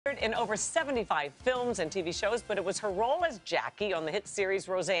in over 75 films and TV shows, but it was her role as Jackie on the hit series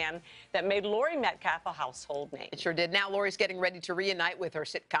Roseanne that made Laurie Metcalf a household name. It sure did. Now Laurie's getting ready to reunite with her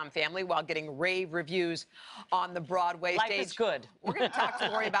sitcom family while getting rave reviews on the Broadway stage. Life is good. We're going to talk to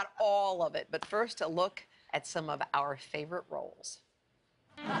Laurie about all of it, but first a look at some of our favorite roles.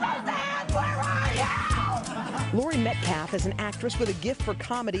 Roseanne, where are you? Laurie Metcalf is an actress with a gift for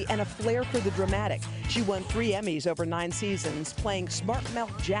comedy and a flair for the dramatic. She won 3 Emmys over 9 seasons, playing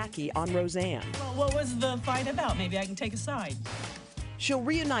smart-mouth Jackie on Roseanne. Well, what was the fight about? Maybe I can take a side. She'll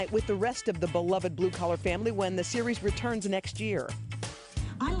reunite with the rest of the beloved blue-collar family when the series returns next year.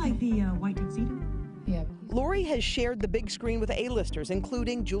 I like the white tuxedo. Yeah. Laurie has shared the big screen with A-listers,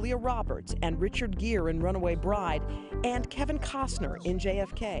 including Julia Roberts and Richard Gere in Runaway Bride, and Kevin Costner in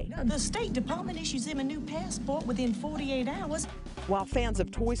JFK. The State Department issues him a new passport within 48 hours. While fans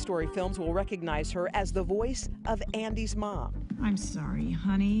of Toy Story films will recognize her as the voice of Andy's mom. I'm sorry,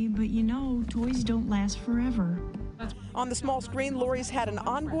 honey, but you know, toys don't last forever. On the small screen, Laurie's had an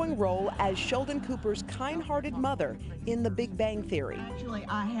ongoing role as Sheldon Cooper's kind-hearted mother in The Big Bang Theory. Actually,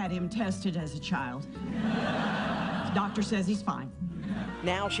 I had him tested as a child. The doctor says he's fine.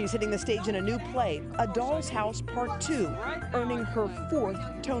 Now she's hitting the stage in a new play, A Doll's House Part 2, earning her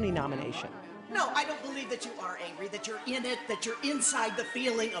 4th Tony nomination. No, I don't believe that you are angry, that you're in it, that you're inside the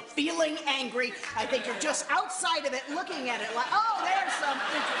feeling of feeling angry. I think you're just outside of it, looking at it like, oh, there's some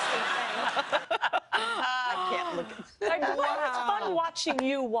interesting thing. I can't look at It's fun watching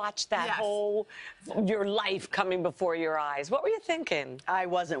you watch that whole, your life coming before your eyes. What were you thinking? I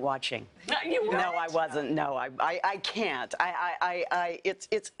wasn't watching. You weren't? No, I wasn't. No, I can't.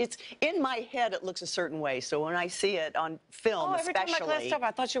 It's in my head. It looks a certain way. So when I see it on film, every time I glanced up,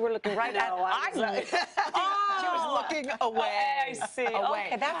 I thought you were looking right at. She was looking away. I see.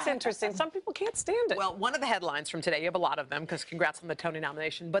 Okay, that's interesting. Some people can't stand it. Well, one of the headlines from today, you have a lot of them, because congrats on the Tony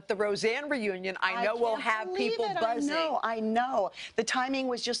nomination, but the Roseanne reunion, I know will have people buzzing. I know. The timing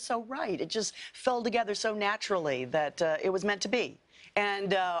was just so right. It just fell together so naturally that it was meant to be.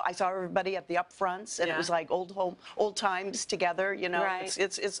 And I saw everybody at the upfronts, and it was like old times together. You know, Right.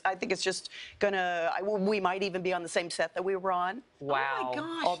 I think it's just gonna. We might even be on the same set that we were on. Wow. Oh my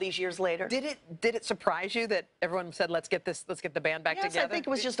gosh! All these years later. Did it surprise you that everyone said, let's get the band back together? Yes, I think it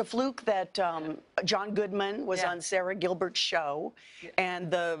was just a fluke that John Goodman was on Sarah Gilbert's show,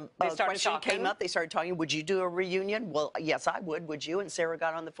 and the question came up. They started talking, would you do a reunion? Well, yes, I would. Would you? And Sarah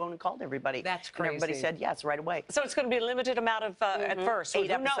got on the phone and called everybody. That's And crazy. everybody said yes right away. So it's going to be a limited amount of at first. So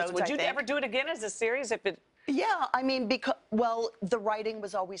 8 who knows? episodes, Would I you think. ever do it again as a series if it? Yeah, I mean, because the writing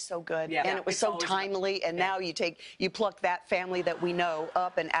was always so good, and it was so timely. And now you pluck that family that we know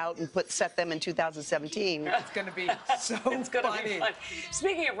up and out and set them in 2017. It's going to be so It's going to be fun.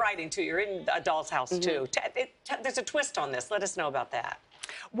 Speaking of writing, too, you're in A Doll's House, too. There's a twist on this. Let us know about that.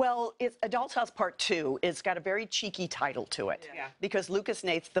 Well, it's A Doll's House Part 2. It's got a very cheeky title to it. Because Lucas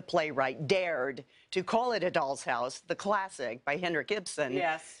Nates, the playwright, dared to call it A Doll's House, the classic by Henrik Ibsen.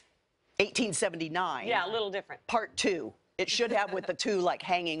 Yes. 1879. Yeah, a little different. Part 2. It should have with the 2 like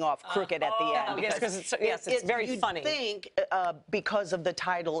hanging off crooked at the end. Yes, because it's very funny. You'd think because of the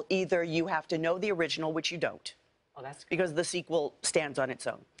title, either you have to know the original, which you don't. Oh, that's because the sequel stands on its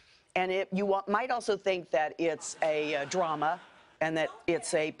own. And you might also think that it's a drama and that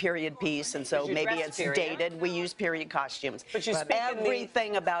it's a period piece, and so maybe it's dated. We use period costumes. But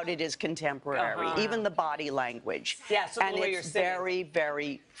everything about it is contemporary, even the body language. Yeah, so and it's very,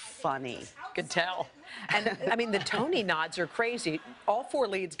 very funny. Could tell. And I mean, the Tony nods are crazy. All 4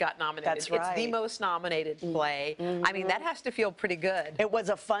 leads got nominated. That's right. It's the most nominated play. I mean, that has to feel pretty good. It was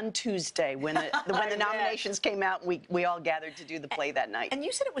a fun Tuesday when the nominations came out. We all gathered to do the play that night. And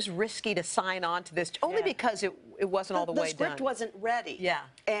you said it was risky to sign on to this, only because it wasn't all the way done. The script wasn't ready. Yeah.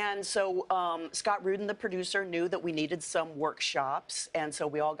 And so Scott Rudin, the producer, knew that we needed some workshops, and so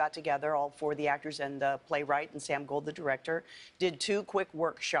we all got together, all 4 of the actors and the playwright, and Sam Gold, the director, did 2 quick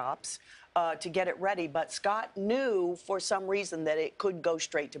workshops to get it ready. But Scott knew for some reason that it could go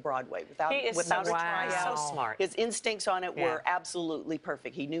straight to Broadway without a tryout. He's so smart. His instincts on it were absolutely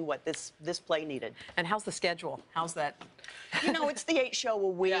perfect. He knew what this play needed. And how's the schedule? How's that? You know, it's the 8 show a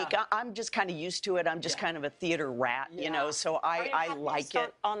week. I'm just kind of used to it. I'm just kind of a theater rat, you know, so I like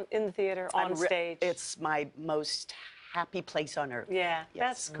it. In the theater, on stage? It's my most happy place on earth. Yeah,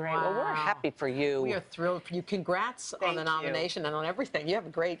 that's great. Well, we're happy for you. We are thrilled for you. Congrats on the nomination and on everything. You have a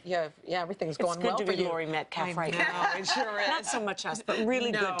great, everything's going well for you. It's good to be Laurie Metcalf right now. It sure is. Not so much us, but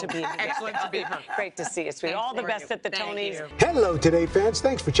really good to be here. Excellent to be here. Great to see you, sweetie. All the best at the Tonys. Hello, Today fans.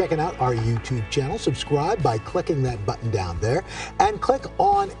 Thanks for checking out our YouTube channel. Subscribe by clicking that button down there and click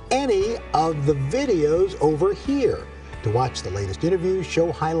on any of the videos over here. to watch the latest interviews,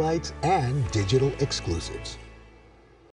 show highlights, and digital exclusives.